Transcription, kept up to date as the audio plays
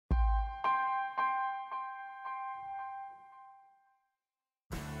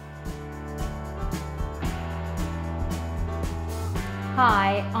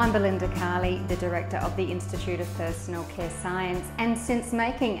Hi, I'm Belinda Carley, the Director of the Institute of Personal Care Science, and since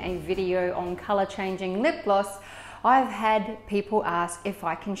making a video on colour changing lip gloss, I've had people ask if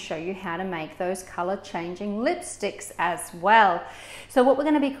I can show you how to make those colour changing lipsticks as well. So what we're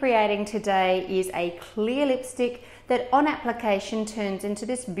going to be creating today is a clear lipstick that on application turns into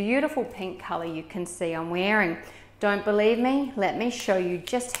this beautiful pink colour you can see I'm wearing. Don't believe me? Let me show you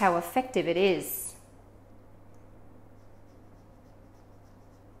just how effective it is.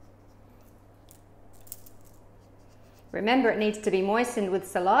 Remember, it needs to be moistened with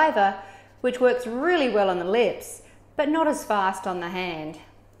saliva, which works really well on the lips, but not as fast on the hand.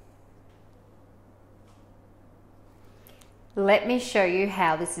 Let me show you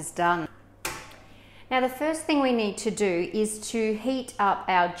how this is done. Now, the first thing we need to do is to heat up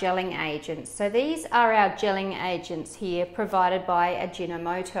our gelling agents. So these are our gelling agents here provided by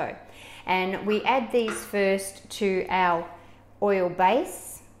Ajinomoto. And we add these first to our oil base.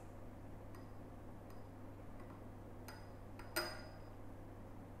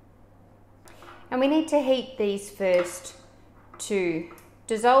 And we need to heat these first to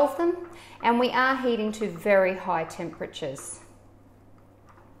dissolve them, and we are heating to very high temperatures.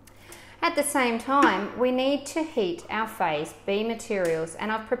 At the same time, we need to heat our phase B materials,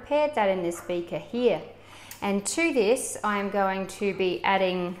 and I've prepared that in this beaker here. And to this, I am going to be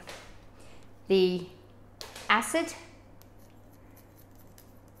adding the acid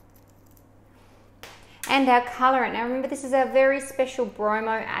and our colorant. Now remember, this is our very special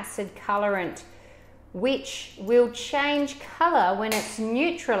bromo acid colorant, which will change colour when it's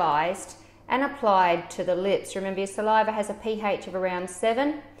neutralised and applied to the lips. Remember, your saliva has a pH of around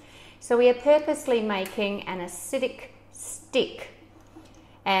 7, so we are purposely making an acidic stick.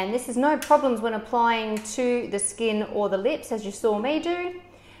 And this is no problems when applying to the skin or the lips, as you saw me do,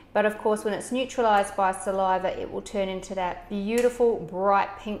 but of course when it's neutralised by saliva, it will turn into that beautiful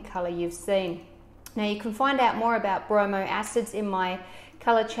bright pink colour you've seen. Now you can find out more about bromo acids in my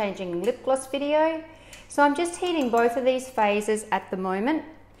colour changing lip gloss video. So I'm just heating both of these phases at the moment,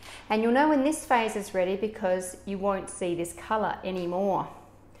 and you'll know when this phase is ready because you won't see this colour anymore.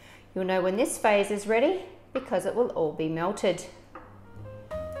 You'll know when this phase is ready because it will all be melted.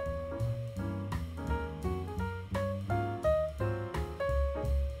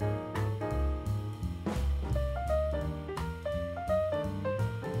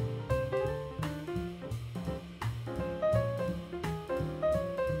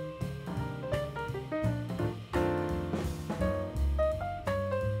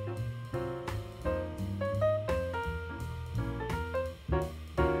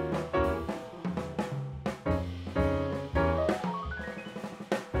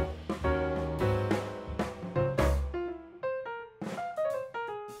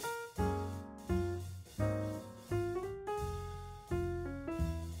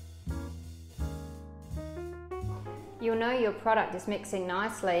 You'll know your product is mixing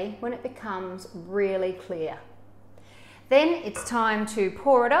nicely when it becomes really clear. Then it's time to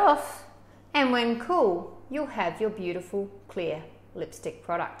pour it off, and when cool, you'll have your beautiful clear lipstick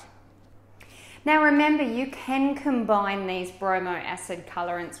product. Now remember, you can combine these bromo acid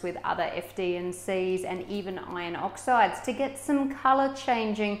colorants with other FD&Cs and even iron oxides to get some color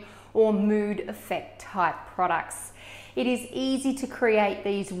changing or mood effect type products. It is easy to create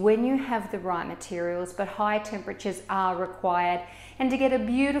these when you have the right materials, but high temperatures are required. And to get a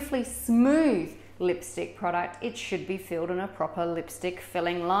beautifully smooth lipstick product, it should be filled in a proper lipstick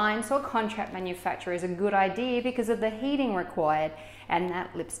filling line. So a contract manufacturer is a good idea because of the heating required and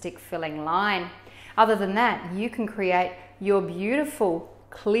that lipstick filling line. Other than that, you can create your beautiful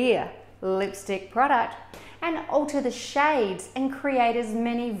clear lipstick product and alter the shades and create as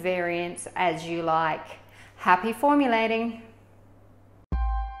many variants as you like. Happy formulating!